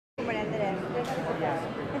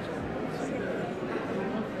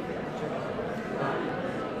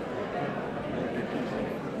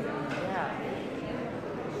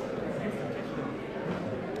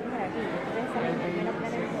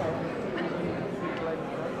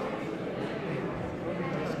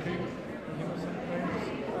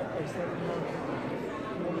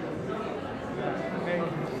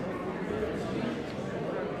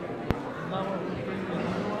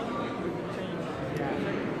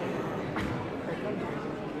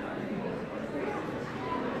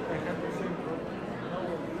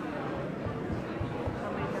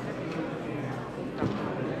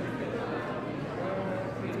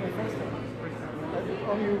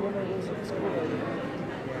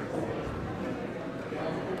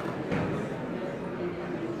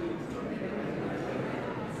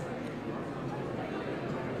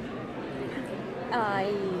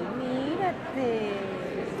Ay, mírate.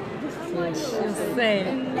 Yo sé.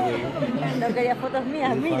 No quería fotos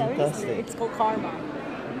mías, mira, ¿viste? It's called karma.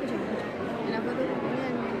 En la foto que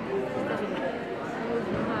ponían,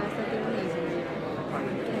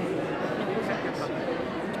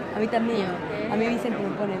 A mí también. A mí siempre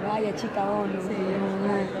me pone, vaya chica, o no. Sí,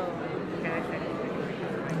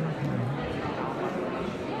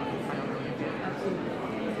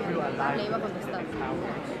 le iba a contestar. No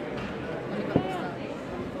le contestaba.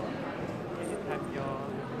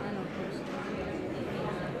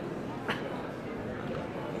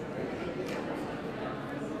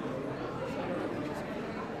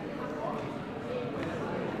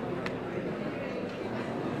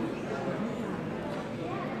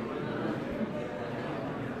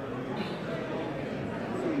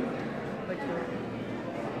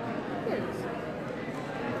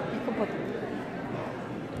 Es compote.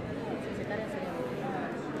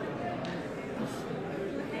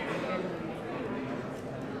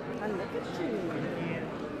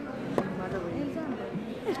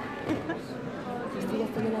 Estoy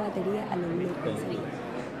gastando la batería a lo loco.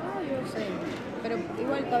 Ah, yo sé. Pero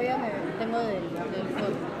igual todavía me tengo del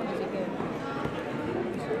foto, así que...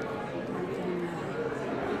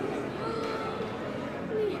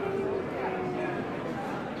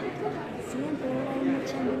 Siempre hay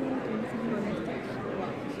mucha gente con esas molestias.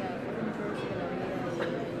 O sea, de la vida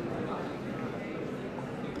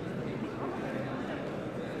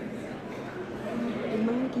El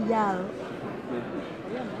más maquillado.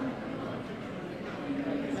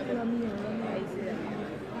 ahí sí da.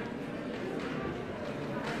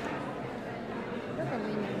 Creo que a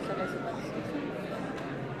mí no sale su paso.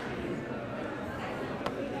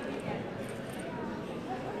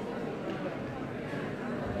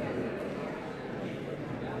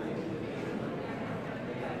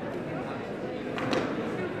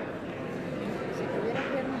 Si tuviera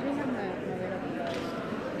piernas lindas me hubiera comprado eso.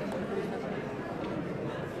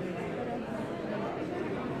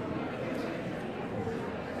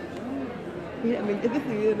 Mira, me encanta este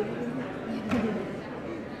video.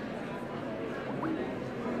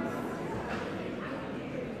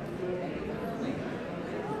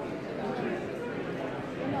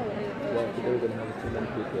 Well, today we're going to have too many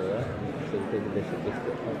people, right? So we think they should just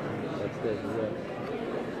get up upstairs as well.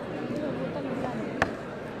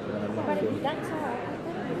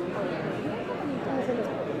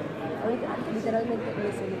 Literalmente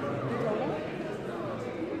eso.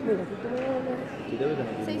 Mira, si tú me Today we're going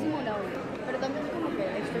to Se do more. disimula uno, pero también como que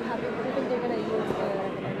estoy happy porque tengo que ir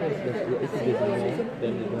Yes, it's busy,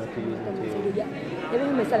 then you're going to have to use it ya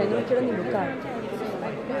veces me sale, no me quiero ni buscar.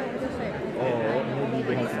 Oh, maybe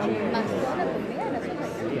you have to choose. Más toda la comida de la zona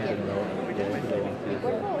de I don't know. The ones that I want to Mi use.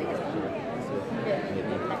 cuerpo hoy está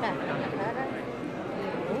la cara,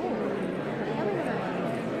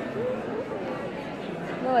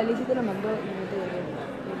 No, Alicia te lo mandó y no te llegó.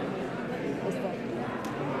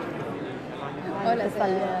 Hola, te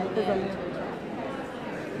salió, te salió.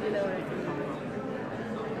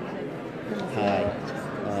 Hi.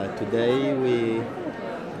 Today we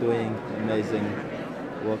doing amazing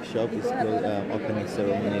workshop. It's called opening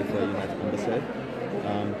ceremony for United Embassy.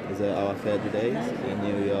 It's our third days in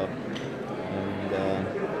New York, and I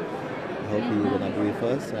hope you're gonna be with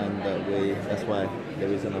us. And that's why the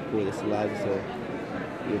reason I put this live so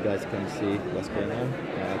you guys can see what's going on.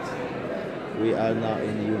 We are now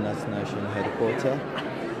in the United Nations headquarters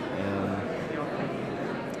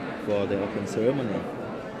for the open ceremony.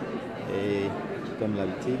 Et comme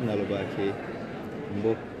l'habitude, nous allons voir que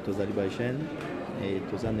nous sommes à chaîne et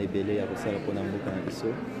nous sommes belés à ça pour nous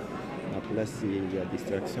canaliser. Après il y a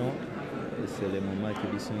distraction, c'est le moment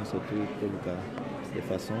qui sont surtout pour de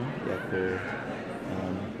façon il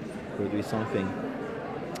produire something.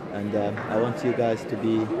 And I want you guys to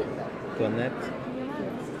be connect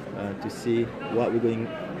to see what we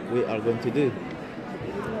are going to do.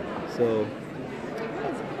 So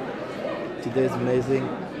today is amazing.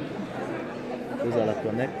 Those are la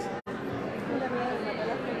connect.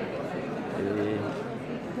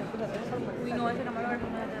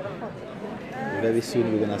 Very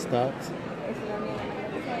soon we're gonna start.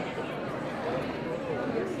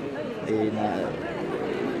 Et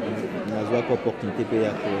nazwa opportunité pour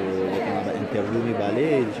interview mi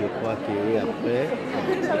balé. Je crois que après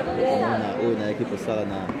on a équipe ça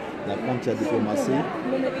na compte de diplomatie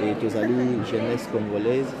et tous ali jeunesse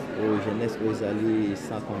congolaise ou jeunesse aux ali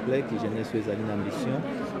sans complexe, jeunesse aux ali ambition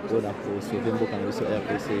pour la pour sauver mboka na biso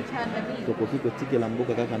RPC. To koki kotiki la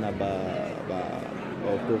mboka kaka na ba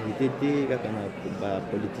autorité te kaka na ba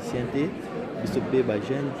politicien te biso pe ba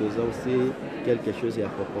jeune tous aussi quelque chose à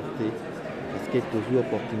apporter parce que toujours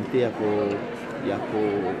opportunité ya ko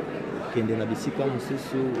kende na bisika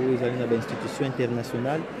mususu aux ali na ba institution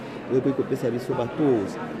internationale ou ko kopesa biso ba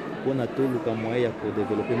tous pour na to luka moyen pour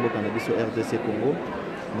développer mboka na biso RDC Congo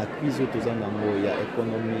na cuise toza nango ya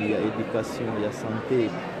économie, ya éducation, ya santé,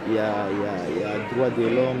 ya droit de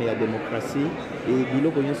l'homme, ya démocratie et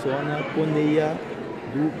biloko nyonso wana pone ya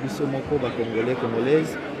du biso moko ba congolais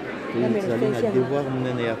congolaises tozali na devoir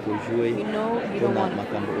munene ya kojouer mpona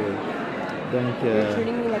makambo oyo. Donc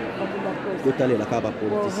totalela kaka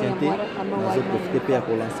bapoliticien te nazoprofite mpe ya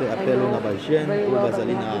kolancer appel oyo na bajeune oyo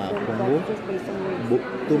bazali na Congo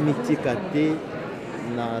tomitika te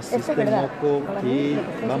na système moko ki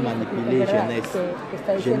bamanipule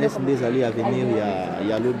jeunesse nde ezali avenir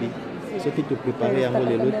ya lobby soki toprépare yango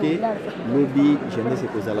lelo te lobby jeunesse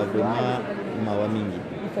ekozala vraiment mawa mingi.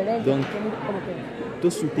 Donc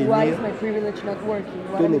tosoutenir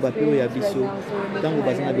toloba mpe oyo ya biso ntango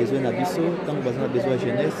baza na besoin na biso ntango baza na besoin ya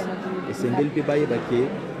jeunesse esengeli mpe bayeba ke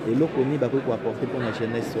eloko nini bakoki koapporte mpona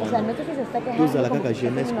jeunesse wana tozala kaka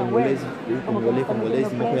jeunesse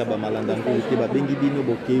congolaise moko ya bamalanda ngolu te babengi bino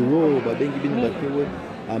bokewo babengi bino bakewo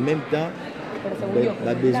en même temps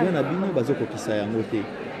babesoin na bino bazokokisa yango te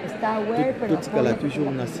totikala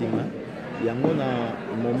toujours na nsima yango na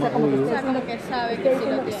moment oyo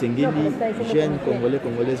esengeli jeune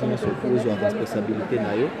congolaise nyonso kozwa responsabilité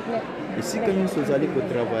na yo esika nyonso ozali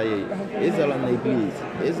kotravaille ezala na église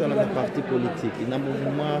ezala na parti politique na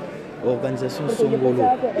mouvement organisation songolo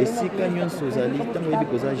esika nyonso ozali ntango oyebi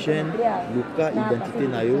koza jeune luka identité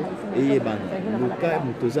na yo eyebana luka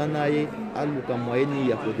moto oza na ye aluka moyeni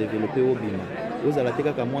ya kodevelope obima ozala te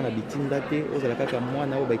kaka mwana bitinda te ozala kaka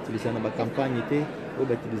mwana oyo bautiliza na bakampagne te oyo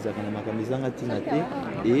bautilizaka na makambo ezanga ntina te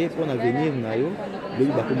eye mpona venir na yo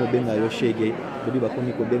lobi bakomi kobenga yo shege lobi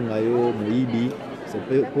bakomi kobenga yo moyibi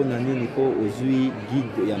mpona nini mpo ozwi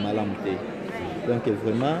guide ya malamu te. Donc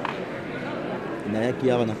vraiment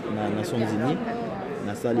nayaki awa na Nations Unies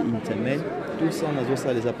nasali une semaine tout ça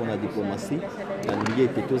nazosala eza mpona diplomatie nalingi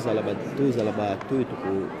ete tozala bato oyo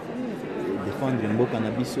défendre mboka na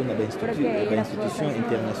biso na bainstitution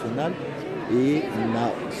internationale et na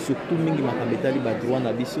surtout mingi makambo etali badroit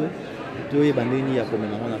na biso toyeba ndeni ya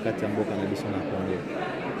komema ngo na kati ya mboka na biso na Congo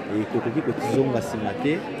et tokoki kotizonga nsima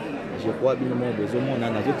te. Je crois bino mo bezomona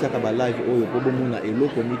nazotiaka balive oyo po bomona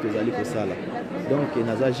eloko nini tozali kosala. Donc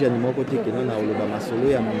naza jeune moko te keno na oloba masolo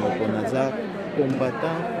ya monoko naza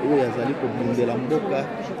combattant oyo azali kobundela mboka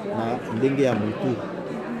na ndenge ya mutu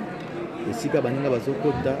esika baninga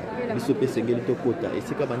bazokota biso mpe esengeli tokota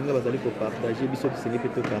esika baninga bazali kopartage biso esengeli mpe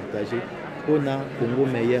topartage mpona Congo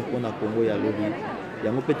meilleur mpona Congo ya lobi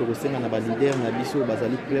yango mpe tokosenga na balider na biso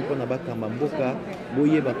bazali prêt mpona bakamba mboka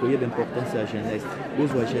boyeba koyeba importance ya jeunesse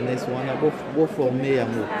bozwa jeunesse wana boforme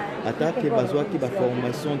yango ata ke bazwaki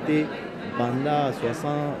baformation te pendant 60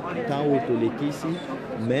 ans oyo tolekisi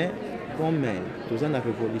mais comme toza na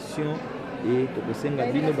révolution et tokosenga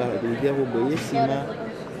bino balider oyo boye nsima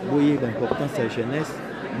boyeba importance ya jeunesse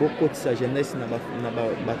bokotisa jeunesse na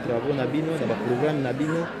batravaux na bino na baprogramme na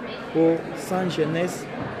bino mpo sans jeunesse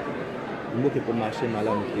mboka ekomarche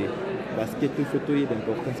malamu te parce que tout faut toyeba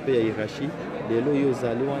importance mpe ya hiérarchie lelo oyo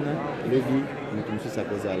ozali wana elobi moto mosusu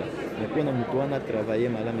akozala mais mpona moto wana travaille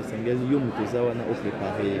malamu esengeli yo moto oza wana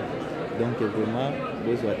oprépare ye. Donc vraiment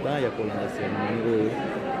bozwa temps ya kolanda cérémonie oyo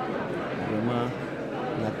vraiment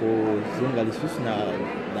nakozonga lisusu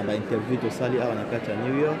na bainterview tosali awa na kati ya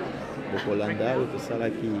New York bokolanda oyo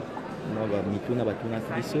tosalaki mwa bamituna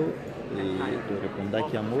batunaki biso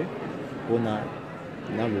torepondaki yango mpona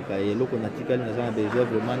naluka eloko natikali naza na besoin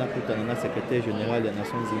vraiment nakutana na secrétaire général ya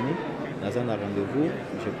Nations Unies naza na rendez-vous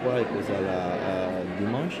je crois ekozala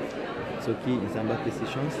dimanche soki nzambe apesi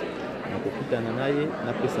chance nakokutana na ye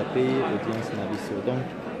napesa pe audience na biso. Donc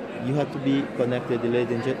you have to be connected,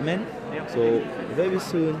 ladies and gentlemen. So very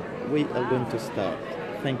soon we are going to start.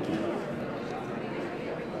 Thank you.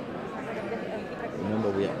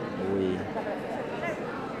 Remember, we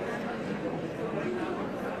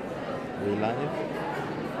live.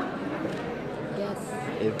 Yes.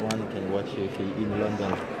 Everyone can watch you if you're in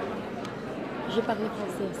London. J'ai parlé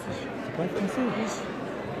français aussi. Tu parles français? Oui.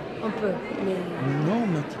 Un peu, mais... Non,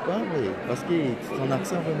 mais tu parles, parce que ton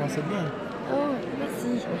accent vraiment c'est bien. Oh,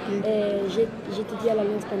 merci. Ok. J'ai étudié à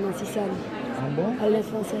l'Alliance pendant 6 ans. Ah bon? À l'Alliance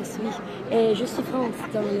française, oui. Et je suis France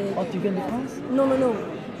dans les... Oh, tu viens de France? Non, non, non.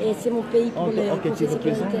 Et c'est mon pays pour les Ok, tu conseils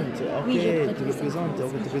représentes. sécuritaires. Ok, Oui, je tu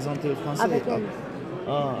représentes le français. Avec elle.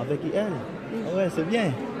 Ah, avec elle? Oui. Ah ouais, c'est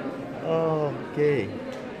bien. Oh, ok.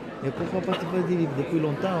 Mais pourquoi pas tu fais depuis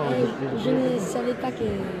longtemps? Je ne savais pas que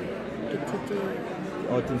tu étais...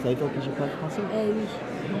 Oh, tu ne savais pas que je parle français? Oui.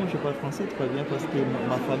 Non, je parle français très bien parce que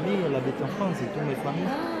ma famille, elle habite en France et toutes mes familles.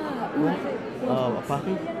 Ah, où? Ouais. Ah, à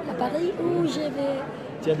Paris. À Paris, où je vais...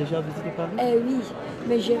 Tu as déjà visité Paris? Oui,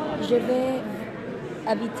 mais je vais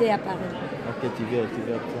habiter à Paris. Ok, tu veux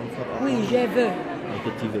apprendre ça par Oui, contre? je veux. Ok,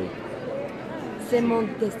 tu veux. C'est mon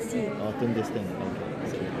destin. Oh, ton destin.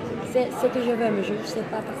 Ok. C'est ce que je veux, mais je ne sais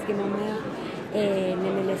pas parce que ma mère ne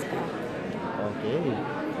me laisse pas. Ok.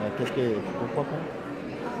 Pourquoi pas?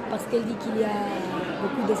 Parce qu'elle dit qu'il y a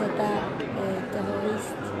beaucoup d'attaques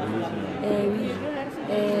terroristes. Oui.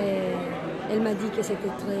 Et elle m'a dit que c'était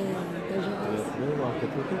très dangereux.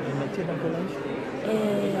 Et métier dans quel âge?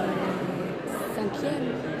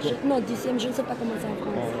 5e, non 10e, je ne sais pas comment c'est en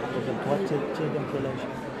France. Toi, tu es dans quel âge?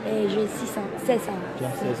 Et j'ai 16 ans. Tu as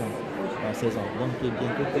 16 ans. Ah, 16 ans. Donc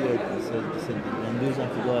bientôt, dans 2 ans,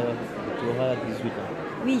 tu auras 18 ans.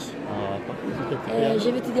 Oui. Ah, je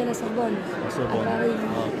vais étudier à la Sorbonne, à Paris.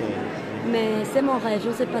 Ah, ok. Mais c'est mon rêve, je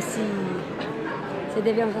ne sais pas si ça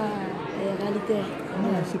deviendra réalité.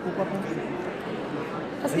 Non, c'est pourquoi pas?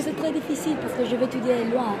 Parce que c'est très difficile, parce que je vais étudier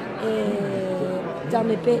les lois. Et dans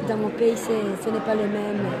mon pays, ce n'est pas le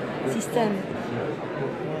même système.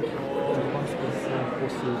 Je pense que c'est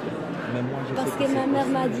impossible. Mais moi, je Parce sais que ma mère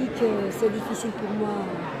possible. m'a dit que c'est difficile pour moi.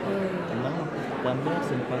 Non, ta mère,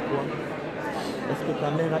 ce n'est pas toi. Est-ce que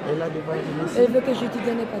ta mère, elle a des vacances ici? Elle veut que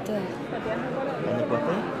j'étudie en Équateur. En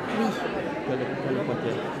Équateur? Oui. Quel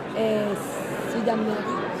Équateur?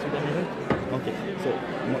 Sud-Amérique. Sud-Amérique? Ok. So,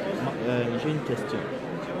 j'ai une question.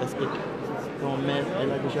 Est-ce que ton mère,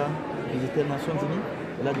 elle a déjà visité les Nations Unies?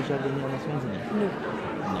 Elle a déjà venu aux Nations Unies? Non.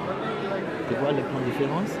 Non. Tu vois les grandes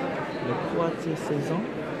différences? Mais toi, tu as 16 ans,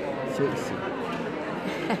 c'est ici.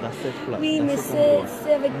 Dans cette place. Oui, mais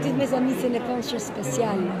c'est avec toutes mes amies, ce n'est pas une chose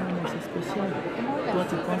spéciale. Non, c'est spécial. Toi,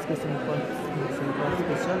 tu penses que ce n'est pas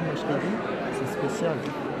spécial, mais je te dis, c'est spécial.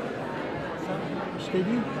 Je te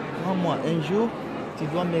dis, prends-moi un jour, tu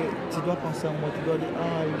dois penser à moi, tu dois dire,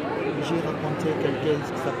 ah, j'ai rencontré quelqu'un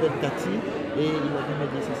qui s'appelle Tathy et il avait me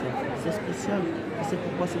dit c'est ça. C'est spécial. Tu sais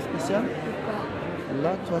pourquoi c'est spécial? Pourquoi?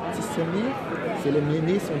 Là, toi, tu sais mieux, c'est les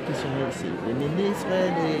ministres qui sont ici. Les ministres,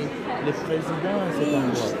 les présidents, c'est un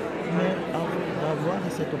droit. Mais avoir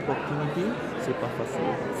cette opportunité, c'est pas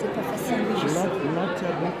facile. C'est pas facile, oui, je sais.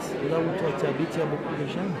 Là où toi tu habites, il y a beaucoup de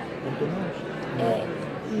jeunes, d'un ton âge.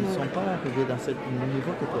 Ils ne sont pas arrivés dans ce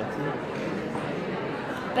niveau que tu as fait.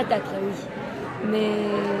 Peut-être, oui. Mais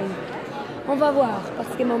on va voir,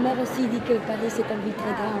 parce que ma mère aussi dit que Paris c'est une ville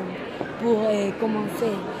très grande pour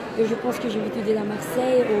commencer. Et je pense que je vais étudier à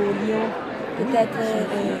Marseille, au Lyon, peut-être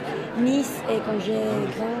Nice, et quand j'ai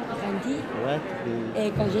grandi,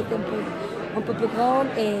 et quand j'étais un peu plus grande,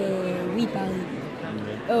 et oui, Paris.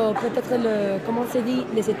 Peut-être, comment on se dit,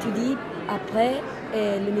 les études après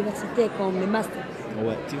l'université, comme le master.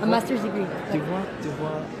 Ouais, un master's degree. Tu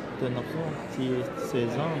vois, ton enfant, tu as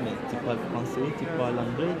 16 ans, mais tu parles français, tu parles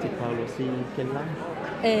anglais, tu parles aussi quelle langue?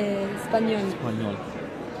 Espagnol. Espagnol.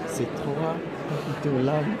 C'est trois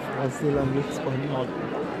langues, français, l'anglais, espagnol.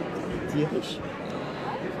 Tu es riche.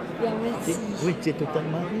 Bien, merci. Oui, tu es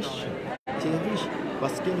totalement riche. Tu es riche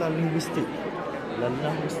parce que la linguistique,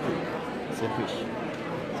 c'est riche.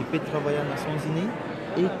 Tu peux travailler aux Nations Unies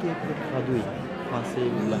et tu peux traduire français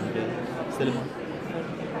ou l'anglais seulement.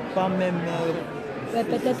 Pas même.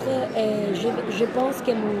 Peut-être, je pense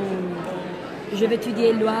que je vais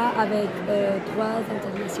étudier loi avec droit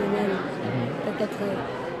international. Peut-être,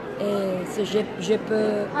 je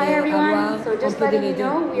peux avoir un peu de les deux,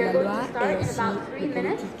 la loi et aussi le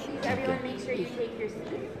politique. Everyone make sure you take your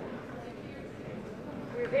seat.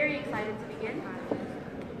 We're very excited to begin.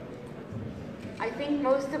 I think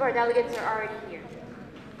most of our delegates are already here.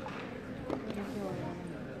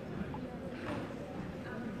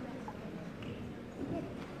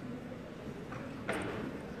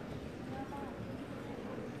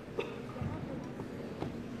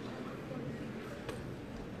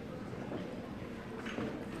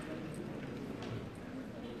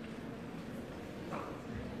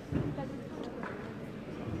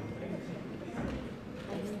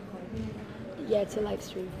 Yeah, it's a live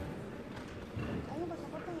stream.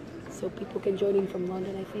 So people can join in from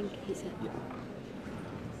London, I think, he said. Yeah.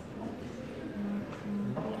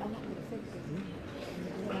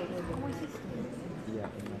 Yeah,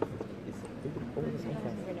 always on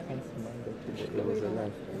Monday today. There was a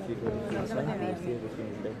live. If you go to the site, you see everything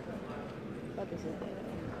is there.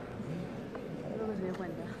 Luego se dio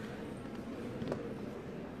cuenta.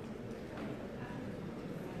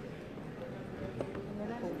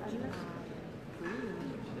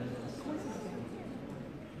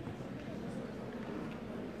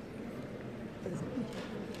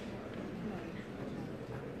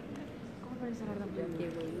 ¿Cómo puedes hablar tan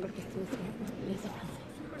bien? Porque estoy estudiando francés.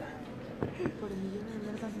 Por el millón de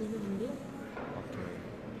hablar tan bien en inglés. Okay.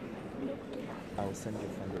 I will send you a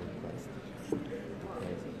friend request.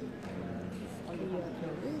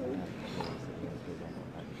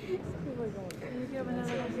 Quiero hablar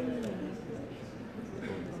así.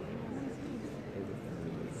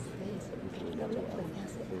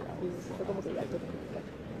 Fue como que ya todo.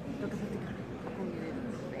 Tengo que practicar.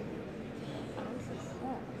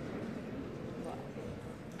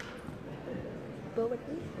 ¿Puedo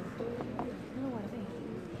verte? No lo guardé.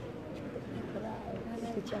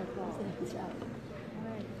 Escuchar, escuchar.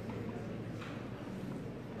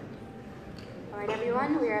 All right,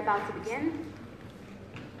 everyone, we are about to begin.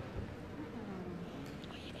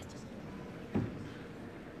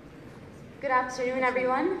 Good afternoon,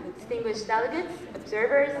 everyone, distinguished delegates,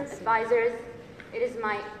 observers, advisors. It is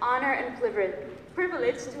my honor and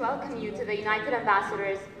privilege to welcome you to the United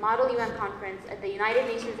Ambassadors Model UN Conference at the United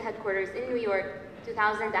Nations headquarters in New York,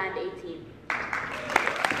 2018.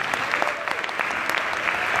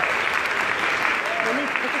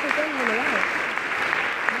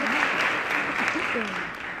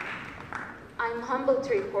 I'm humbled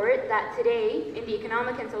to report that today, in the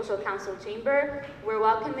Economic and Social Council chamber, we're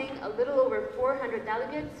welcoming a little over 400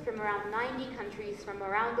 delegates from around 90 countries from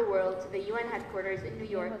around the world to the UN headquarters in New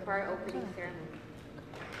York for our opening ceremony.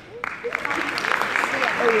 This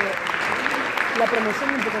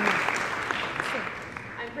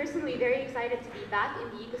I'm personally very excited to be back in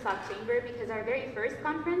the ECOSOC chamber because our very first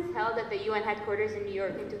conference, held at the UN headquarters in New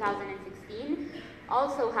York in 2016,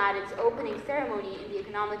 also had its opening ceremony in the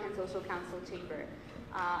Economic and Social Council chamber.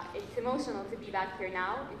 It's emotional to be back here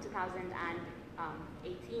now in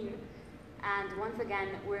 2018. And once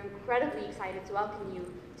again, we're incredibly excited to welcome you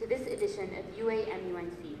to this edition of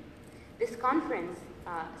UAMUNC. This conference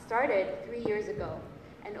started 3 years ago,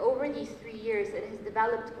 and over these 3 years, it has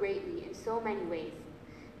developed greatly in so many ways.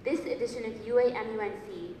 This edition of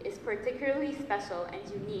UAMUNC is particularly special and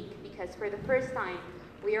unique because for the first time,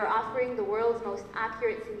 we are offering the world's most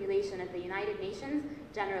accurate simulation of the United Nations,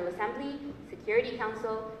 General Assembly, Security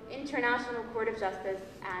Council, International Court of Justice,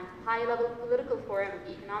 and high-level political forum of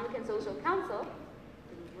the Economic and Social Council,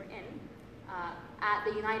 that we're in, at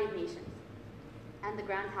the United Nations and the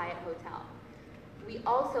Grand Hyatt Hotel. We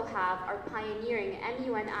also have our pioneering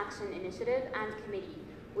MUN Action Initiative and Committee,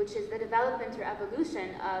 which is the development or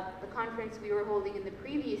evolution of the conference we were holding in the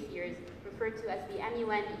previous years, referred to as the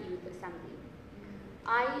MUN Youth Assembly.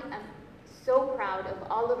 I am so proud of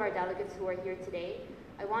all of our delegates who are here today.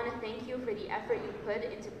 I want to thank you for the effort you put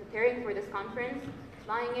into preparing for this conference,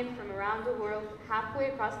 flying in from around the world, halfway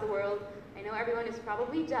across the world. I know everyone is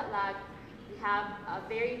probably jet lagged. We have a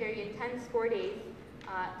very, very intense 4 days.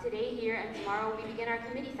 Today here and tomorrow we begin our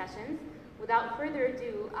committee sessions. Without further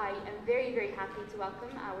ado, I am very, very happy to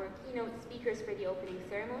welcome our keynote speakers for the opening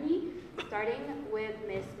ceremony, starting with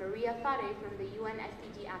Ms. Maria Fare from the UN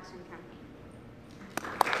SDG Action Campaign.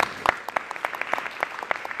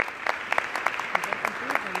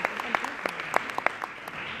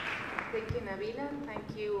 Thank you, Nabila.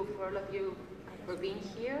 Thank you for all of you for being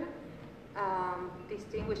here.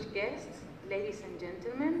 Distinguished guests, ladies and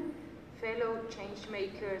gentlemen, fellow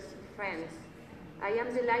changemakers, friends. I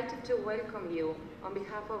am delighted to welcome you on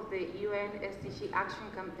behalf of the UN SDG Action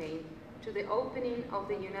Campaign to the opening of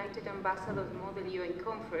the United Ambassadors Model UN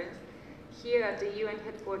Conference here at the UN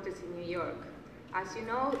headquarters in New York. As you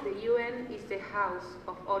know, the UN is the house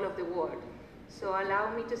of all of the world, so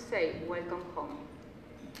allow me to say, welcome home.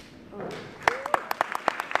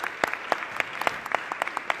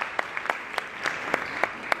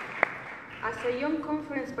 As a young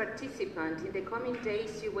conference participant, in the coming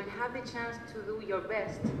days you will have the chance to do your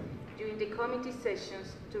best during the committee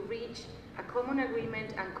sessions to reach a common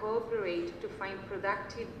agreement and cooperate to find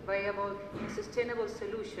productive, viable, and sustainable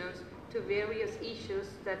solutions to various issues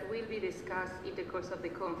that will be discussed in the course of the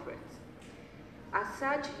conference. As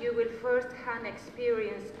such, you will first-hand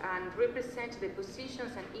experience and represent the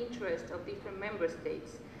positions and interests of different member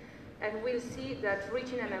states, and we'll see that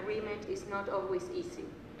reaching an agreement is not always easy.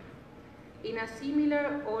 In a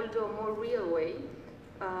similar, although more real way,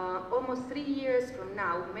 almost 3 years from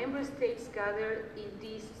now, member states gather in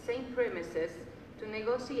these same premises to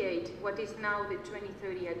negotiate what is now the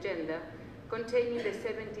 2030 Agenda, containing the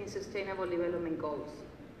 17 Sustainable Development Goals.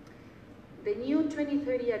 The new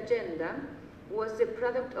 2030 Agenda was the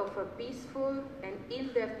product of a peaceful and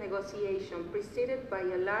in-depth negotiation preceded by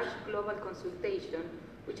a large global consultation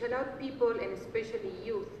which allowed people, and especially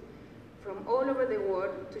youth, from all over the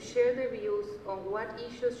world to share their views on what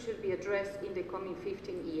issues should be addressed in the coming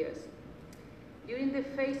 15 years. During the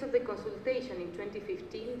phase of the consultation in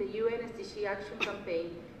 2015, the UN SDG Action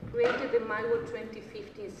Campaign created the My World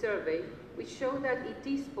 2015 survey, which showed that it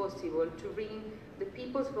is possible to bring the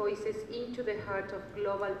people's voices into the heart of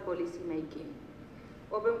global policy making.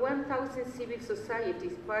 Over 1,000 civil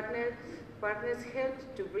societies partners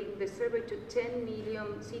helped to bring the survey to 10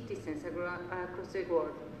 million citizens across the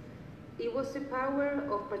world. It was the power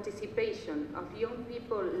of participation of young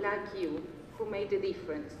people like you who made the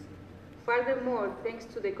difference. Furthermore, thanks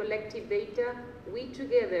to the collective data, we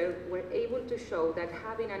together were able to show that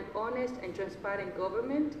having an honest and transparent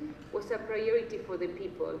government was a priority for the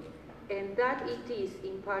people, and that it is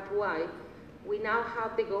in part why we now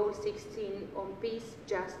have the Goal 16 on peace,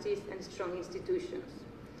 justice, and strong institutions.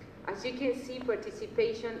 As you can see,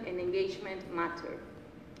 participation and engagement matter.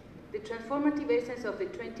 The transformative essence of the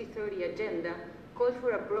 2030 Agenda calls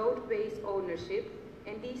for a broad-based ownership,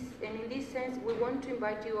 and in this sense, we want to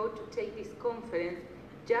invite you all to take this conference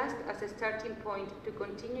just as a starting point to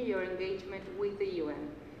continue your engagement with the UN,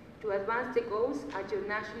 to advance the goals at your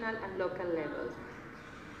national and local levels.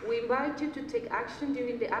 We invite you to take action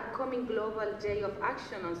during the upcoming Global Day of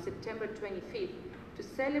Action on September 25th to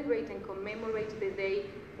celebrate and commemorate the day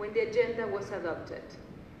when the agenda was adopted,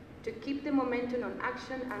 to keep the momentum on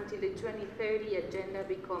action until the 2030 Agenda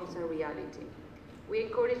becomes a reality. We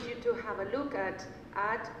encourage you to have a look at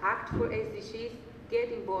Act for SDGs,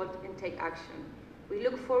 get involved and take action. We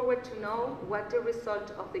look forward to know what the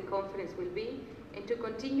result of the conference will be and to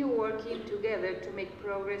continue working together to make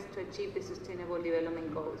progress to achieve the Sustainable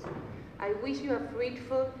Development Goals. I wish you a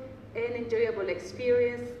fruitful and enjoyable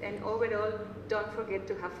experience, and overall, don't forget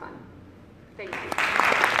to have fun. Thank you.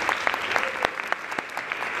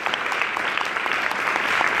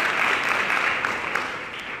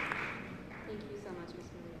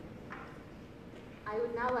 I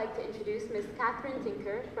would now like to introduce Ms. Catherine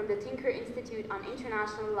Tinker from the Tinker Institute on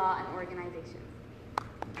International Law and Organization.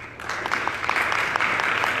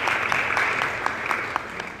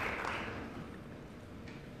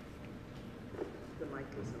 The mic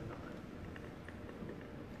isn't on.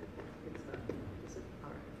 It's not. Is it?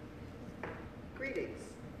 All right. Greetings.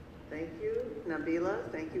 Thank you, Nabila.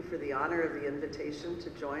 Thank you for the honor of the invitation to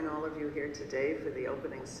join all of you here today for the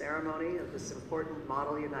opening ceremony of this important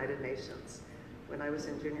Model United Nations. When I was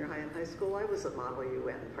in junior high and high school, I was a Model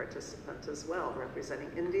UN participant as well,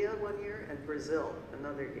 representing India one year and Brazil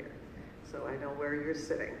another year. So I know where you're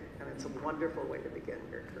sitting, and it's a wonderful way to begin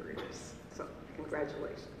your careers. So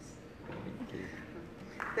congratulations.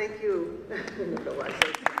 Thank you, Mpela.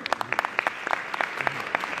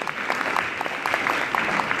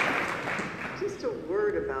 Just a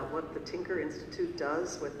word about what the Tinker Institute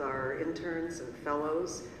does with our interns and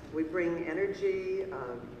fellows. We bring energy,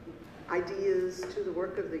 ideas to the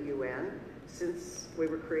work of the UN since we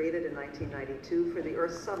were created in 1992 for the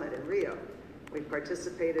Earth Summit in Rio. We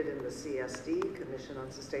participated in the CSD, Commission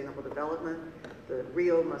on Sustainable Development, the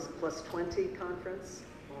Rio Plus 20 Conference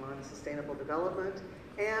on Sustainable Development,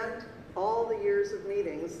 and all the years of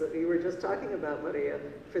meetings that we were just talking about, Maria,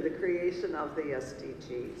 for the creation of the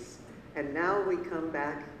SDGs. And now we come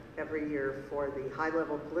back every year for the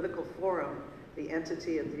high-level political forum, the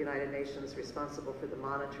entity of the United Nations responsible for the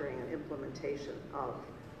monitoring and implementation of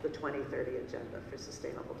the 2030 Agenda for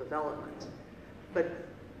Sustainable Development. But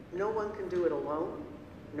no one can do it alone.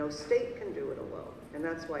 No state can do it alone. And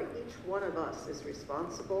that's why each one of us is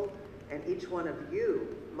responsible, and each one of you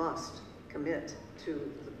must commit to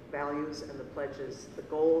the values and the pledges, the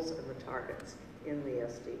goals and the targets in the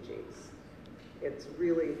SDGs. It's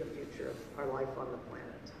really the future of our life on the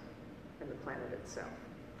planet and the planet itself.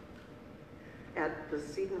 At the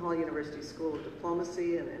Seton Hall University School of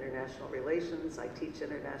Diplomacy and International Relations, I teach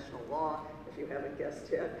international law, if you haven't guessed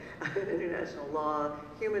yet, international law,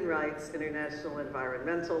 human rights, international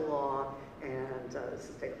environmental law, and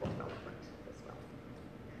sustainable development as well.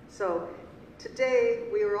 So today,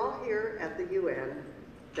 we are all here at the UN,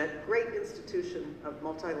 that great institution of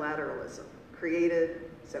multilateralism, created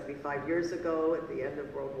 75 years ago at the end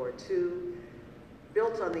of World War II,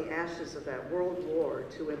 built on the ashes of that world war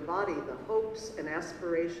to embody the hopes and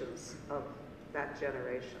aspirations of that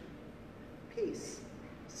generation. Peace,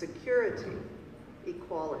 security,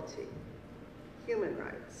 equality, human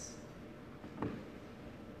rights,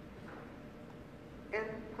 and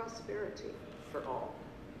prosperity for all.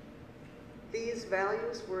 These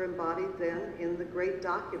values were embodied then in the great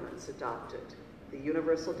documents adopted, the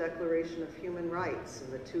Universal Declaration of Human Rights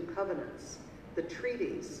and the two covenants, the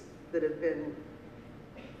treaties that have been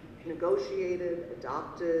negotiated,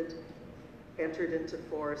 adopted, entered into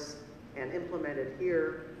force, and implemented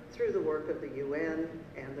here through the work of the UN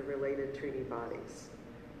and the related treaty bodies.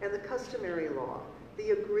 And the customary law,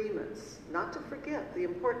 the agreements, not to forget the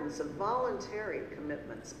importance of voluntary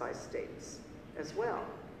commitments by states as well.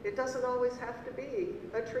 It doesn't always have to be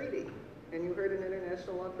a treaty, and you heard an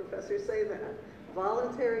international law professor say that.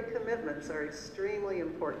 Voluntary commitments are extremely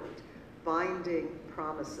important. Binding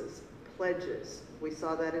promises, pledges. We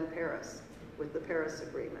saw that in Paris with the Paris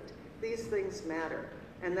Agreement. These things matter,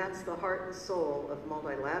 and that's the heart and soul of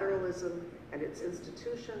multilateralism and its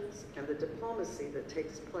institutions and the diplomacy that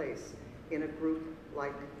takes place in a group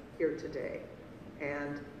like here today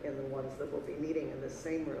and in the ones that will be meeting in this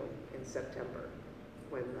same room in September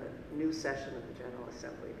when the new session of the General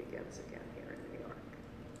Assembly begins again here in New York.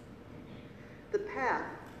 The path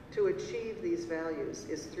to achieve these values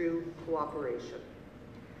is through cooperation.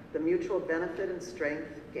 The mutual benefit and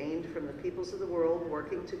strength gained from the peoples of the world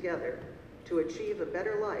working together to achieve a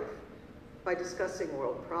better life by discussing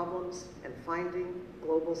world problems and finding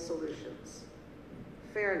global solutions.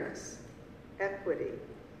 Fairness, equity,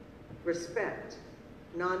 respect,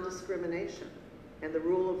 non-discrimination, and the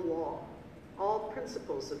rule of law, all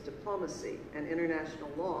principles of diplomacy and international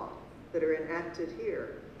law that are enacted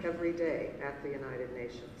here every day at the United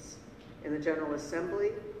Nations. In the General Assembly,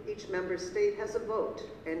 each member state has a vote,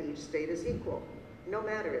 and each state is equal, no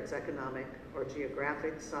matter its economic or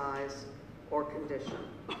geographic size or condition.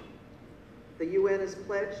 The UN is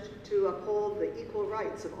pledged to uphold the equal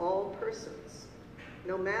rights of all persons,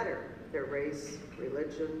 no matter their race,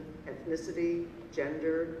 religion, ethnicity,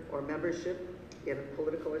 gender, or membership in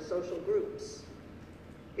political or social groups.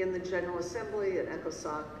 In the General Assembly and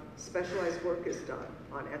ECOSOC, specialized work is done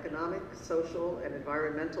on economic, social, and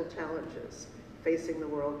environmental challenges facing the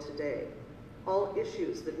world today, all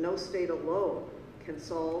issues that no state alone can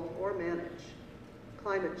solve or manage: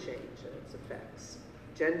 climate change and its effects,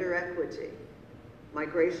 gender equity,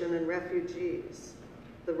 migration and refugees,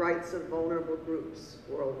 the rights of vulnerable groups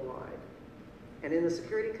worldwide. And in the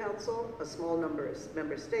Security Council, a small number of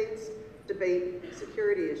member states debate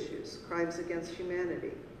security issues, crimes against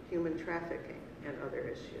humanity, human trafficking, and other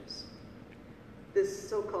issues. This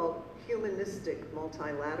so-called humanistic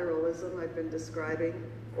multilateralism I've been describing,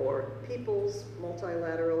 or people's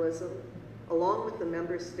multilateralism, along with the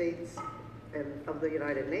member states of the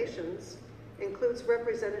United Nations, includes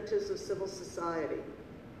representatives of civil society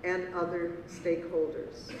and other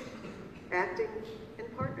stakeholders, acting in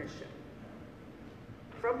partnership.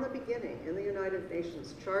 From the beginning, in the United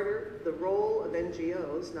Nations Charter, the role of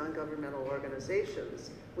NGOs, non-governmental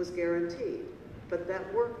organizations, was guaranteed, but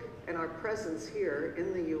that work and our presence here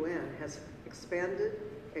in the UN has expanded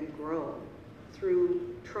and grown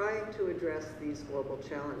through trying to address these global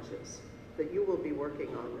challenges that you will be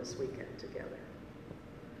working on this weekend together.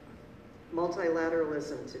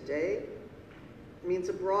 Multilateralism today means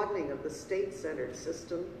a broadening of the state-centered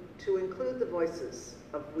system to include the voices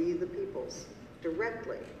of we the peoples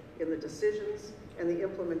directly in the decisions and the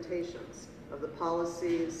implementations of the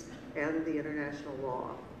policies and the international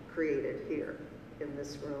law created here in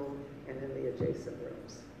this room and in the adjacent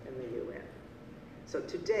rooms in the UN. So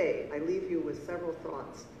today, I leave you with several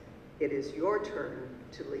thoughts. It is your turn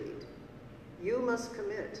to lead. You must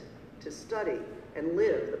commit to study and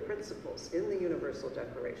live the principles in the Universal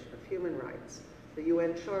Declaration of Human Rights, the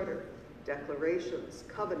UN Charter, declarations,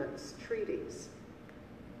 covenants, treaties,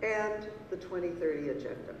 and the 2030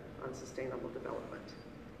 Agenda on Sustainable Development.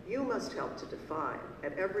 You must help to define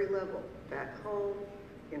at every level, back home,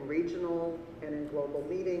 in regional and in global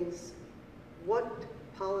meetings, what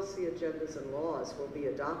policy agendas and laws will be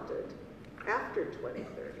adopted after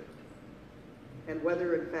 2030, and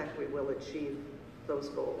whether in fact we will achieve those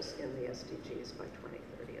goals in the SDGs by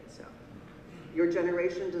 2030 itself. Your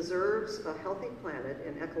generation deserves a healthy planet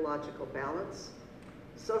in ecological balance,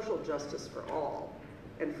 social justice for all,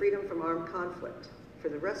 and freedom from armed conflict for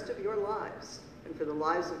the rest of your lives and for the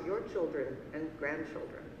lives of your children and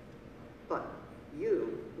grandchildren. But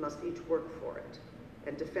you must each work for it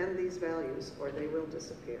and defend these values or they will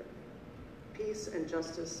disappear. Peace and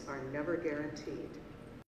justice are never guaranteed.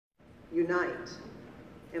 Unite,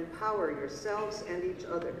 Empower yourselves and each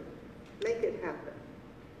other. Make it happen.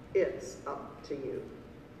 It's up to you.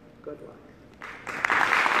 Good luck.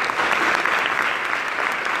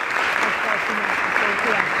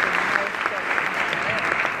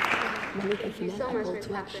 Thank you so much, Ms.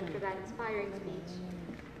 Hampton, for that inspiring speech.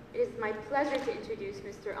 It is my pleasure to introduce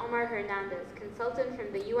Mr. Omar Hernandez, consultant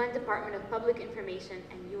from the UN Department of Public Information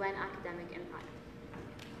and UN Academic Impact.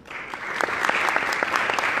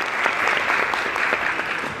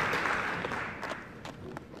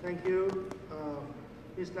 Thank you.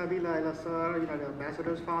 Ms. Nabila El-Assar, United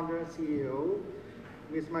Ambassadors founder and CEO.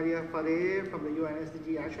 Ms. Maria Fareh from the UN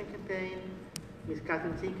SDG Action Campaign. Ms.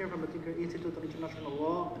 Catherine Tinker from the Tinker Institute of International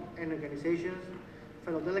Law and Organizations.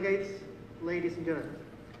 Fellow delegates, ladies and gentlemen.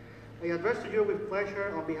 I address to you with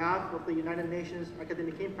pleasure on behalf of the United Nations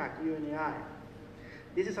Academic Impact, UNEI.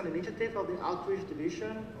 This is an initiative of the Outreach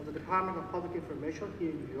Division of the Department of Public Information here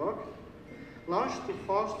in New York, launched to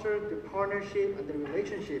foster the partnership and the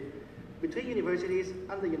relationship between universities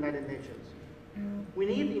and the United Nations. We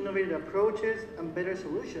need innovative approaches and better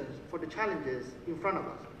solutions for the challenges in front of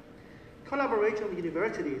us. Collaboration with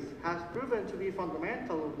universities has proven to be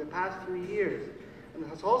fundamental over the past few years and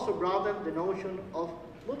has also broadened the notion of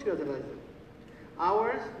multilateralism.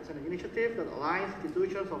 Ours is an initiative that aligns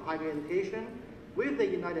institutions of higher education with the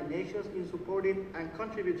United Nations in supporting and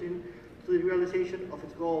contributing to the realization of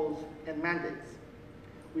its goals and mandates.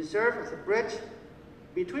 We serve as a bridge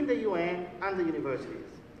between the UN and the universities.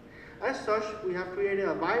 As such, we have created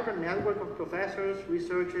a vibrant network of professors,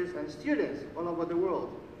 researchers, and students all over the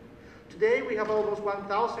world. Today, we have almost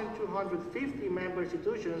 1,250 member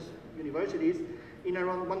institutions, universities, in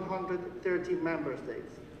around 130 member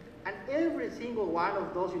states. And every single one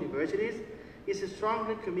of those universities is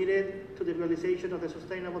strongly committed to the realization of the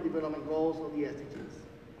Sustainable Development Goals of the SDGs.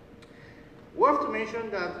 Worth to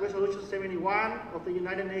mention that Resolution 71 of the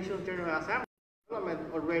United Nations General Assembly,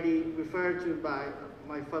 already referred to by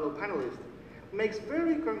my fellow panelists, makes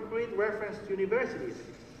very concrete reference to universities.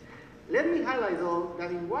 Let me highlight, though,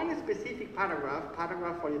 that in one specific paragraph,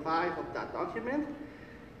 paragraph 45 of that document,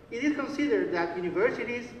 it is considered that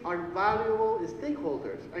universities are valuable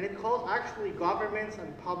stakeholders, and it calls actually governments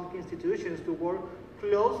and public institutions to work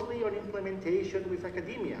closely on implementation with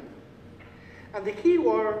academia. And the key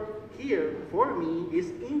word here for me is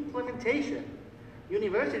implementation.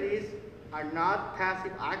 Universities are not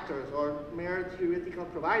passive actors or mere theoretical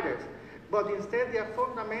providers, but instead they are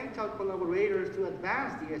fundamental collaborators to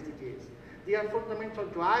advance the SDGs. They are fundamental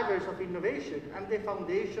drivers of innovation and the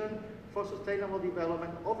foundation for sustainable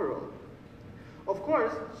development overall. Of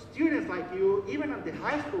course, students like you, even at the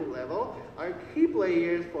high school level, are key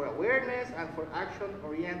players for awareness and for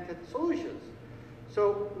action-oriented solutions.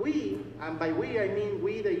 So we, and by we I mean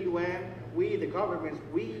we the UN, we the governments,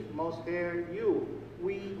 we must hear you.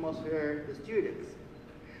 We must hear the students.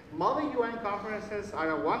 Model UN conferences are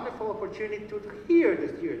a wonderful opportunity to hear the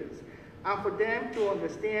students and for them to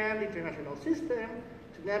understand the international system,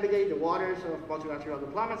 to navigate the waters of multilateral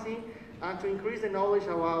diplomacy, and to increase the knowledge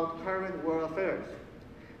about current world affairs.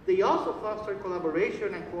 They also foster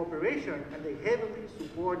collaboration and cooperation, and they heavily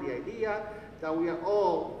support the idea that we are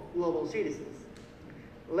all global citizens.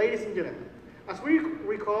 Ladies and gentlemen, as we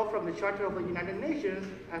recall from the Charter of the United Nations,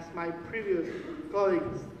 as my previous colleague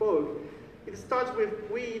spoke, it starts with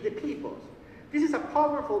we the peoples. This is a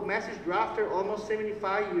powerful message drafted almost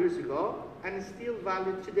 75 years ago and is still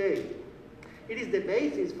valid today. It is the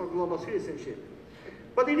basis for global citizenship.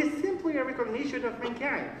 But it is simply a recognition of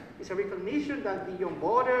mankind. It's a recognition that beyond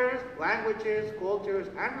borders, languages, cultures,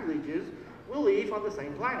 and religions, we live on the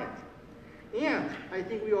same planet. And I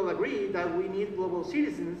think we all agree that we need global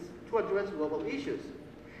citizens to address global issues.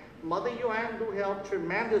 Mother UN do help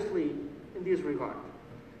tremendously in this regard.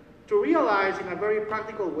 To realize in a very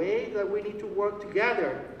practical way that we need to work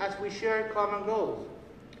together as we share common goals.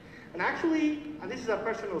 And actually, and this is a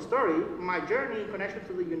personal story, my journey in connection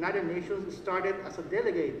to the United Nations started as a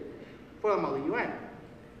delegate for the Mother UN.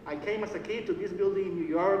 I came as a kid to this building in New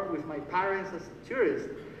York with my parents as tourists,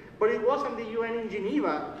 but it was in the UN in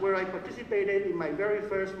Geneva where I participated in my very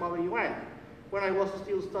first Mother UN, when I was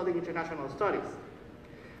still studying international studies.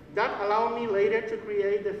 That allowed me later to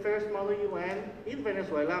create the first Mother UN in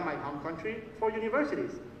Venezuela, my home country, for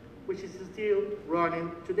universities, which is still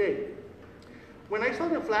running today. When I saw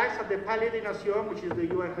the flags at the Palais des Nations, which is the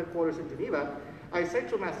UN headquarters in Geneva, I said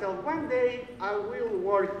to myself, one day I will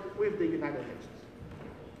work with the United Nations.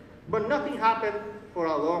 But nothing happened for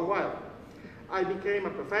a long while. I became a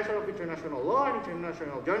professor of international law and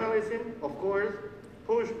international journalism, of course,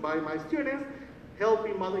 pushed by my students,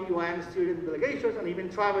 helping Mother UN student delegations and even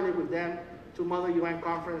traveling with them to model UN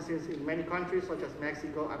conferences in many countries such as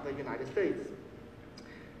Mexico and the United States.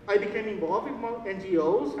 I became involved with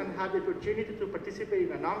NGOs and had the opportunity to participate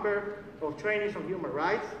in a number of trainings on human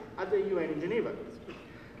rights at the UN in Geneva.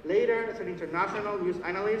 Later, as an international news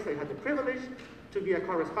analyst, I had the privilege to be a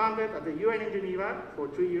correspondent at the UN in Geneva for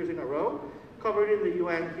 3 years in a row, covering the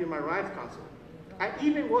UN Human Rights Council. I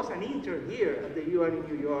even was an intern here at the UN in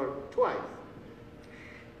New York twice.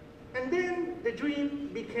 And then the dream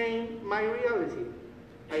became my reality.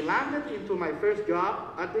 I landed into my first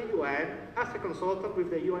job at the UN as a consultant with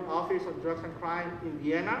the UN Office on Drugs and Crime in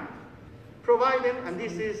Vienna, providing, and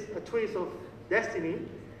this is a twist of destiny,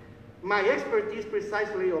 my expertise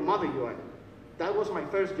precisely on Model UN. That was my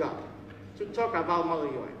first job, to talk about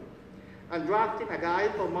Model UN, and drafting a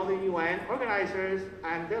guide for Model UN organizers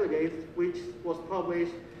and delegates, which was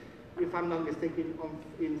published, if I'm not mistaken,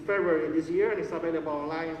 in February this year, and is available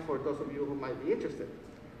online for those of you who might be interested.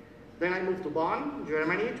 Then I moved to Bonn,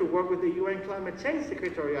 Germany, to work with the UN Climate Change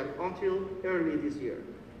Secretariat until early this year.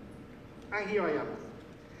 And here I am.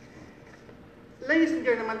 Ladies and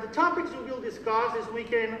gentlemen, the topics we will discuss this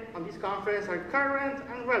weekend on this conference are current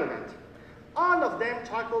and relevant. All of them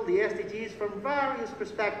tackle the SDGs from various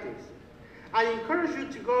perspectives. I encourage you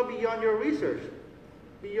to go beyond your research,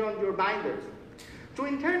 beyond your binders, to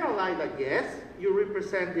internalize that yes, you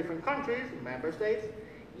represent different countries, member states,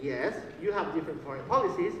 yes, you have different foreign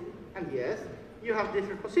policies, and yes, you have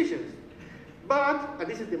different positions. But, and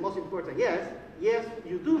this is the most important yes,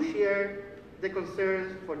 you do share the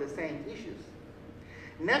concerns for the same issues.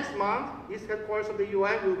 Next month, this headquarters of the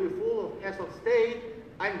UN will be full of heads of state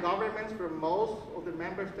and governments from most of the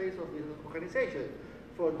member states of this organization.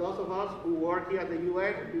 For those of us who work here at the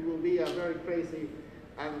UN, it will be a very crazy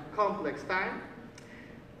and complex time.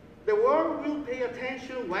 The world will pay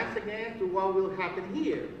attention once again to what will happen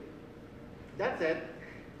here. That said,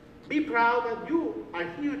 be proud that you are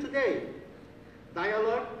here today.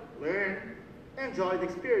 Dialogue, learn, enjoy the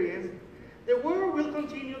experience. The world will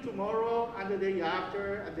continue tomorrow and the day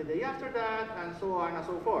after and the day after that and so on and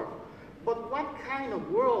so forth. But what kind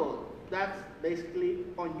of world? That's basically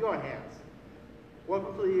on your hands.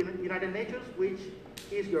 Welcome to the United Nations, which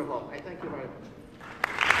is your home. I thank you very much.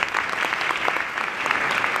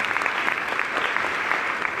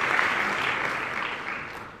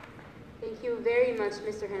 Thank you very much,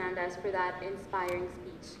 Mr. Hernandez, for that inspiring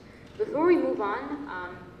speech. Before we move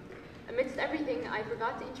on, amidst everything, I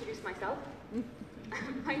forgot to introduce myself.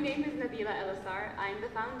 My name is Nabila El-Assar. I'm the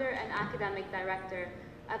founder and academic director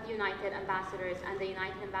of United Ambassadors and the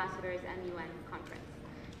United Ambassadors and UN Conference.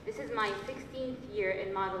 This is my 16th year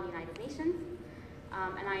in Model United Nations,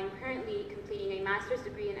 and I am currently completing a master's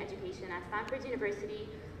degree in education at Stanford University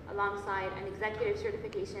alongside an executive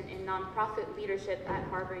certification in nonprofit leadership at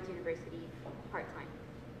Harvard University part-time.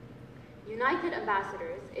 United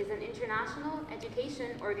Ambassadors is an international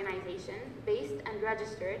education organization based and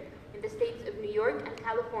registered in the states of New York and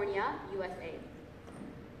California, USA.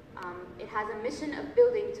 It has a mission of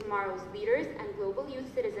building tomorrow's leaders and global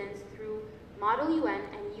youth citizens through Model UN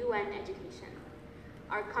and UN education.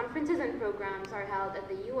 Our conferences and programs are held at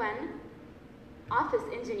the UN office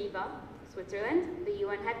in Geneva, Switzerland, the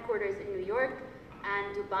UN headquarters in New York,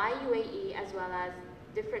 and Dubai, UAE, as well as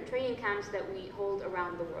different training camps that we hold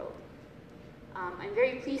around the world. I'm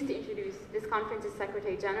very pleased to introduce this conference's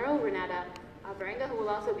Secretary General, Renata Alvarenga, who will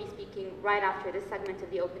also be speaking right after this segment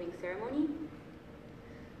of the opening ceremony.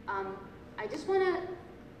 I just want to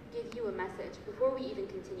give you a message before we even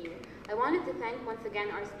continue. I wanted to thank once again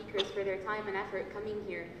our speakers for their time and effort coming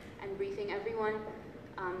here and briefing everyone.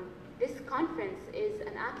 This conference is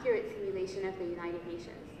an accurate simulation of the United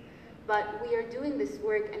Nations, but we are doing this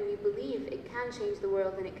work and we believe it can change the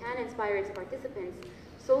world and it can inspire its participants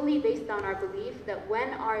solely based on our belief that when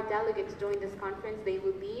our delegates join this conference, they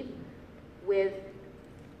will leave with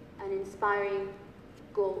an inspiring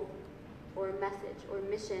goal or message or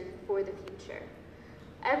mission for the future.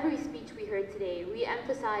 Every speech we heard today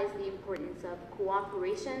re-emphasized the importance of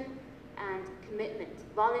cooperation and commitment,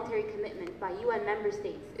 voluntary commitment by UN member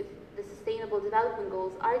states if the Sustainable Development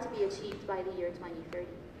Goals are to be achieved by the year 2030.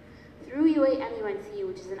 Through UAMUNC,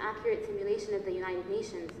 which is an accurate simulation of the United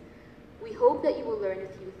Nations, we hope that you will learn a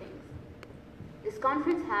few things. This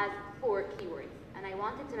conference has 4 keywords, and I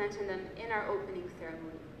wanted to mention them in our opening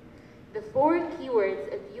ceremony. The 4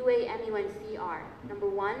 keywords of UAMUNC are, number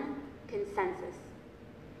 1, consensus.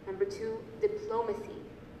 Number 2, diplomacy,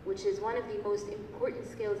 which is one of the most important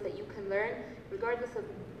skills that you can learn regardless of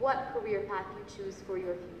what career path you choose for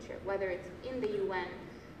your future, whether it's in the UN,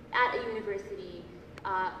 at a university,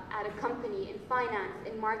 at a company, in finance,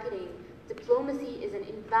 in marketing. Diplomacy is an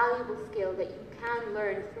invaluable skill that you can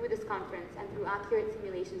learn through this conference and through accurate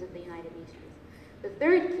simulations of the United Nations. The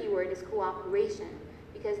third keyword is cooperation,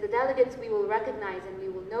 because the delegates we will recognize and we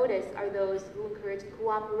will notice are those who encourage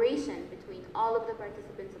cooperation between all of the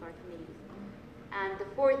participants of our committees. And the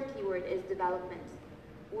fourth keyword is development.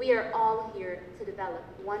 We are all here to develop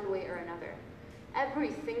one way or another.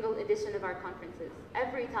 Every single edition of our conferences,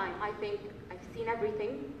 every time I think I've seen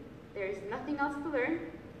everything, there is nothing else to learn,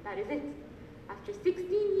 that is it. After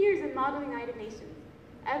 16 years in Model United Nations,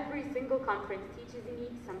 every single conference teaches me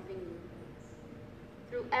something new.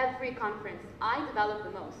 Through every conference, I develop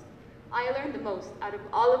the most. I learn the most out of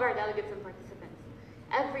all of our delegates and participants.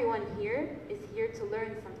 Everyone here is here to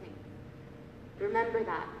learn something. Remember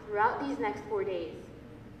that throughout these next 4 days,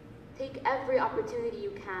 take every opportunity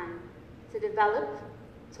you can to develop,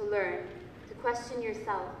 to learn, to question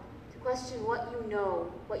yourself, to question what you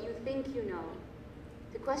know, what you think you know,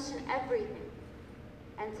 to question everything,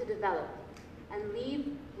 and to develop, and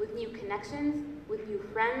leave with new connections, with new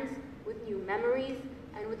friends, with new memories,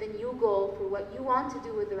 and with a new goal for what you want to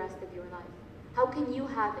do with the rest of your life. How can you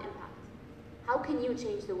have impact? How can you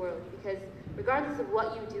change the world? Because regardless of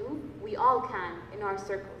what you do, we all can in our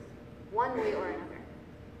circles, one way or another.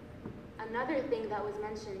 Another thing that was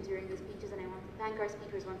mentioned during the speeches, and I want to thank our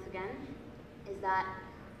speakers once again, is that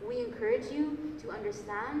we encourage you to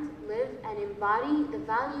understand, live, and embody the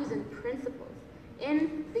values and principles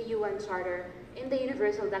in the UN Charter, in the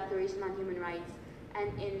Universal Declaration on Human Rights,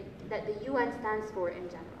 and that the UN stands for in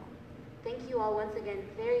general. Thank you all once again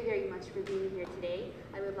very, very much for being here today.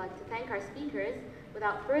 I would like to thank our speakers.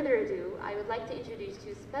 Without further ado, I would like to introduce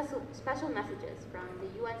two special messages from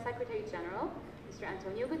the UN Secretary General, Mr.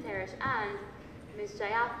 Antonio Guterres, and Ms.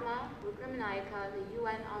 Jayathma Rukramanayaka, the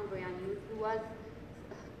UN Envoy on Youth,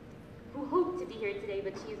 who hoped to be here today,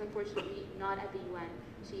 but she is unfortunately not at the UN.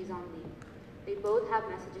 She is on leave. They both have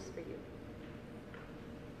messages for you.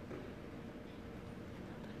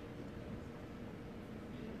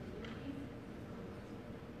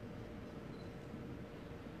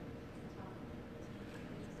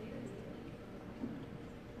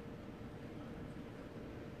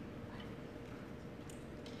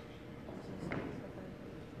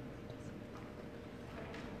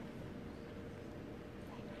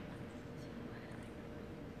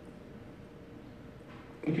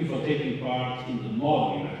 Thank you for taking part in the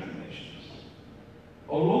model United Nations.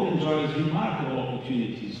 Our world enjoys remarkable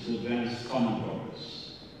opportunities to advance common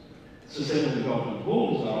progress. Sustainable development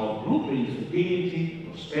goals are our blueprint for dignity,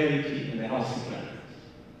 prosperity, and a healthy planet.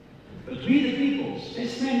 But we, the peoples,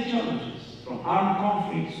 face many challenges, from armed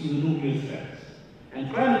conflicts to the nuclear threat,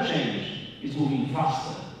 and climate change is moving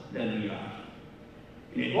faster than we are.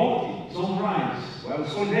 Inequality is on the rise, while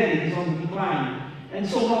solidarity is on the decline, and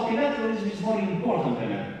so multilateralism is more important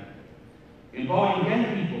than ever. Empowering young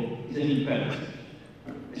people is an imperative.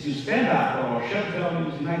 As you stand up for our shared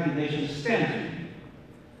values, the United Nations stands with you.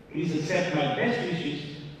 Please accept my best wishes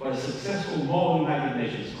for a successful Model United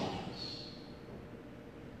Nations Conference.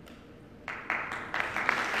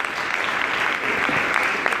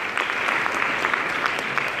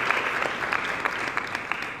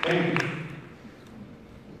 Thank you.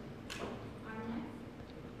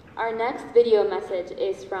 Our next video message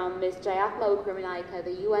is from Ms. Jayathma Rukramanayaka,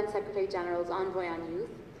 the UN Secretary General's Envoy on Youth.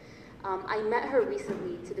 I met her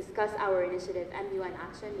recently to discuss our initiative, MUN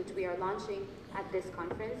Action, which we are launching at this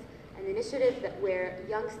conference, an initiative where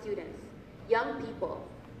young students, young people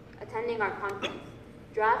attending our conference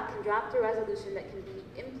can draft a resolution that can be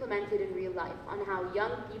implemented in real life on how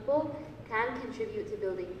young people can contribute to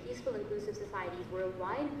building peaceful, inclusive societies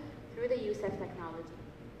worldwide through the use of technology.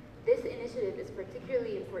 This initiative is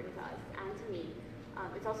particularly important to us and to me.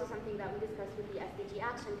 It's also something that we discussed with the SDG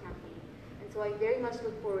Action Campaign. And so I very much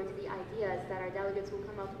look forward to the ideas that our delegates will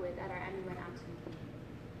come up with at our MUN Action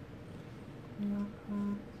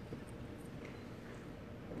Campaign.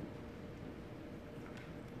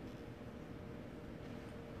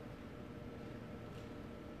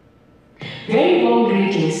 Very warm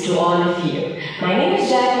greetings to all of you. My name is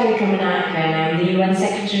Jayathma Rukramanayaka and I am the UN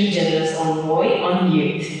Secretary General's Envoy on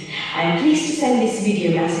Youth. I am pleased to send this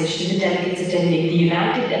video message to the delegates attending the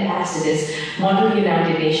United Ambassadors Model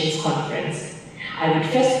United Nations Conference. I would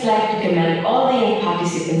first like to commend all the young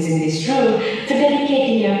participants in this room for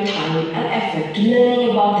dedicating your time and effort to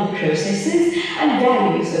learning about the processes and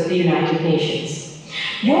values of the United Nations.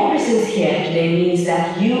 Your presence here today means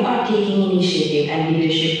that you are taking initiative and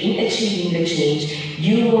leadership in achieving the change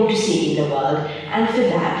you want to see in the world, and for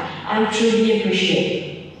that, I'm truly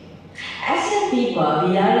appreciative. As young people,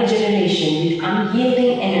 we are a generation with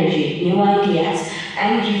unyielding energy, new ideas,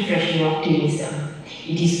 and refreshing optimism.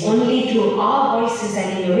 It is only through our voices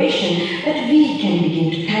and innovation that we can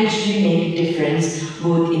begin to tangibly make a difference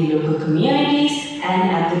both in local communities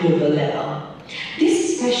and at the global level.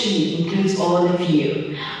 This especially includes all of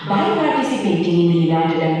you. By participating in the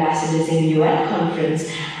United Ambassadors MUN Conference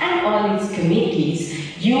and all its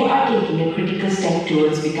committees, you are taking a critical step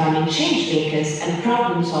towards becoming change makers and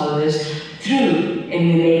problem solvers through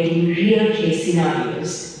emulating real case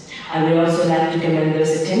scenarios. I would also like to commend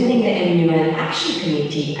those attending the MUN Action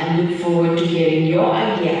Committee and look forward to hearing your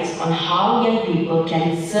ideas on how young people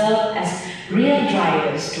can serve as real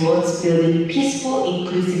drivers towards building peaceful,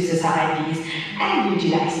 inclusive societies and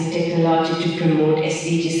utilizing technology to promote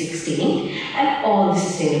SDG 16 and all the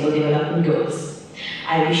Sustainable Development Goals.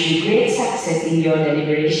 I wish you great success in your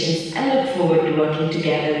deliberations and look forward to working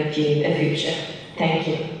together with you in the future. Thank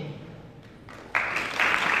you.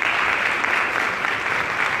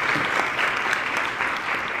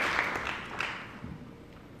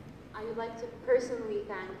 I would like to personally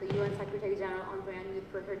thank the UN Secretary General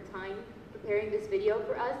for her time preparing this video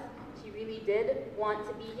for us. She really did want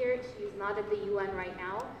to be here. She is not at the UN right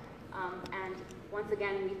now. And once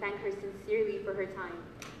again, we thank her sincerely for her time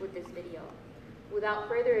with this video. Without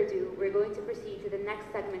further ado, we're going to proceed to the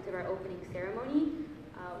next segment of our opening ceremony,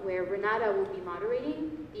 where Renata will be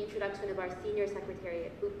moderating the introduction of our senior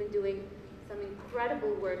secretariat, who've been doing some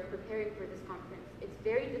incredible work preparing for this conference. It's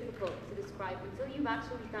very difficult to describe. Until you've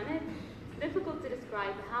actually done it, it's difficult to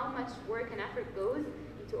describe how much work and effort goes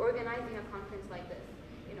into organizing a conference like this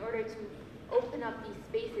in order to open up these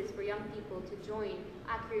spaces for young people to join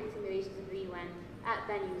accurate simulations of the UN at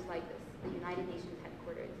venues like this, the United Nations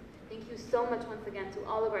headquarters. Thank you so much once again to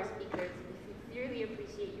all of our speakers. We sincerely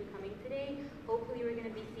appreciate you coming today. Hopefully we're going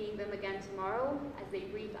to be seeing them again tomorrow as they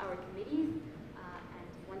brief our committees. And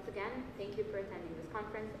once again, thank you for attending this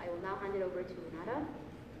conference. I will now hand it over to Renata,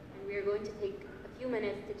 and we are going to take a few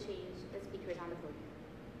minutes to change the speakers on the podium.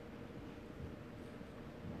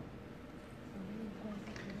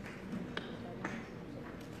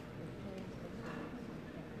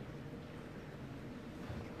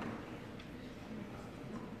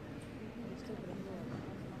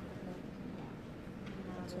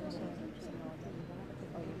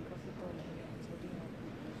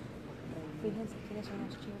 Fíjense quiénes son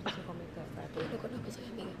los chicos que se convierten en parte. Lo conozco, soy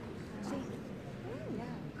amiga. Sí.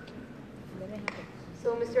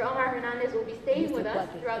 So Mr. Omar Hernandez will be staying with us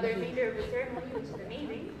throughout the remainder of the ceremony, which is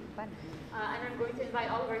amazing. And I'm going to invite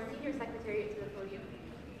all of our senior secretariat to the podium.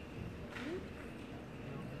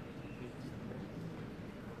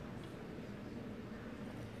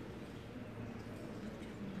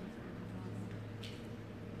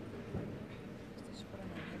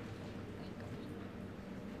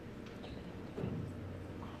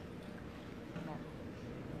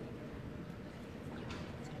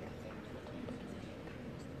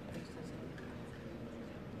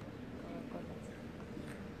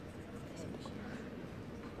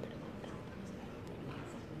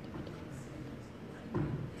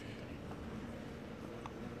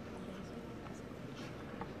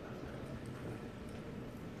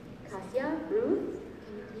 Ruth,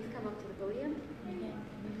 can you please come up to the podium?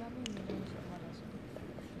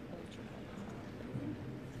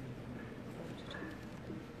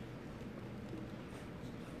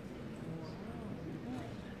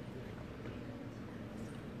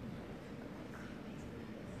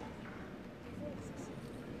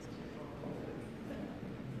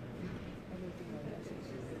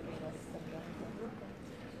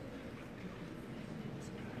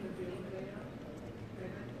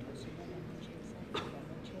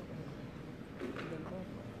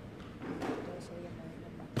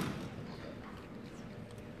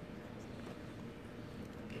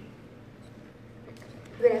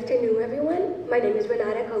 Good afternoon, everyone. My name is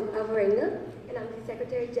Renata Alvarenga, and I'm the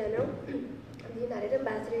Secretary General of the United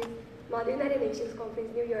Ambassadors, Modern United Nations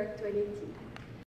Conference, New York 2018.